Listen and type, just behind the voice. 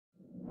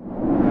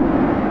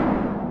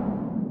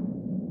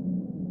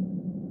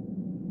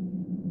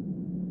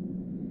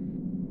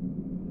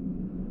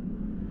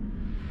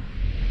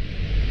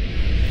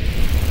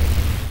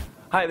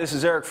Hi, this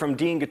is Eric from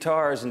Dean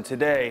Guitars, and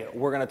today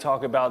we're going to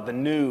talk about the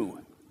new,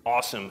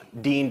 awesome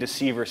Dean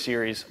Deceiver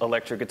series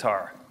electric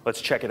guitar. Let's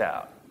check it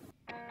out.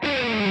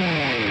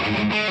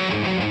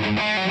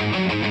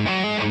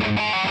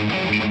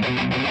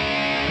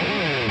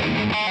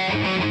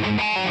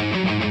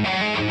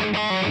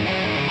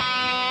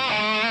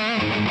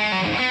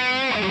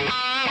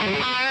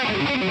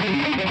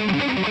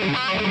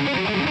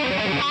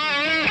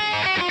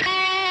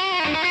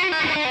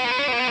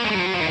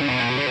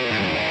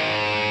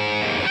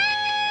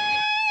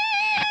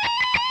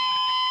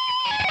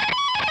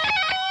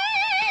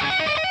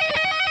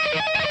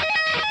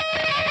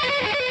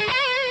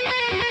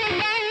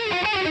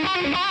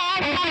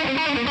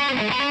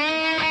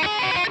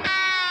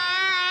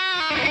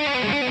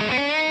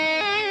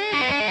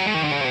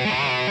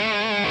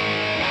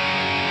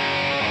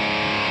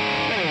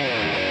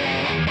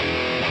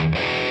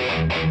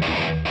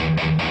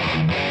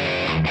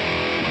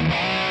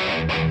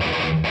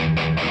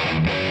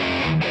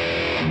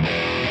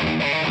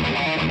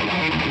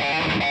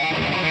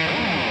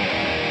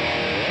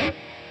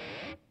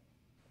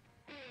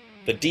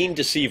 The Dean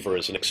Deceiver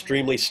is an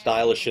extremely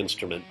stylish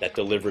instrument that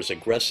delivers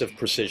aggressive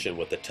precision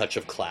with a touch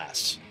of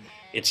class.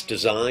 It's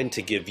designed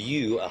to give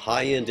you a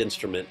high-end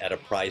instrument at a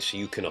price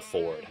you can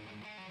afford.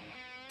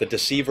 The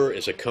Deceiver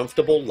is a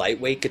comfortable,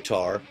 lightweight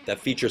guitar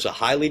that features a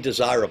highly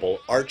desirable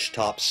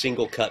arch-top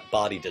single-cut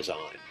body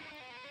design.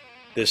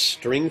 This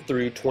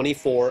string-through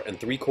 24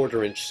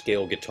 3/4 inch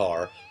scale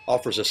guitar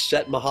offers a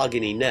set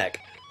mahogany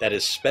neck that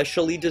is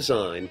specially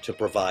designed to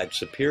provide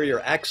superior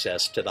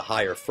access to the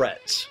higher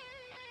frets.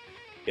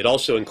 It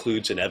also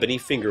includes an ebony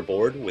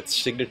fingerboard with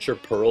signature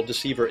pearl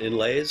Deceiver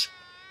inlays,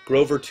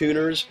 Grover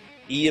tuners,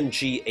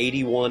 EMG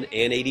 81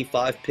 and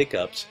 85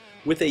 pickups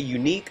with a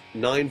unique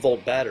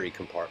 9-volt battery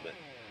compartment.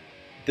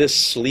 This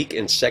sleek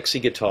and sexy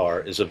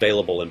guitar is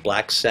available in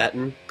black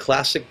satin,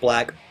 classic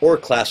black, or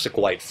classic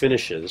white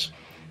finishes,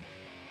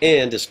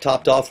 and is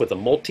topped off with a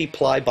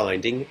multi-ply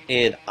binding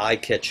and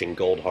eye-catching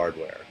gold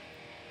hardware.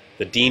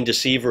 The Dean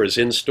Deceiver is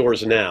in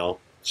stores now,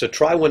 so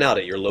try one out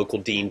at your local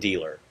Dean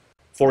dealer.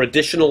 For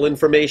additional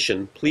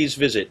information, please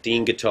visit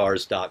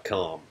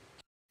deanguitars.com.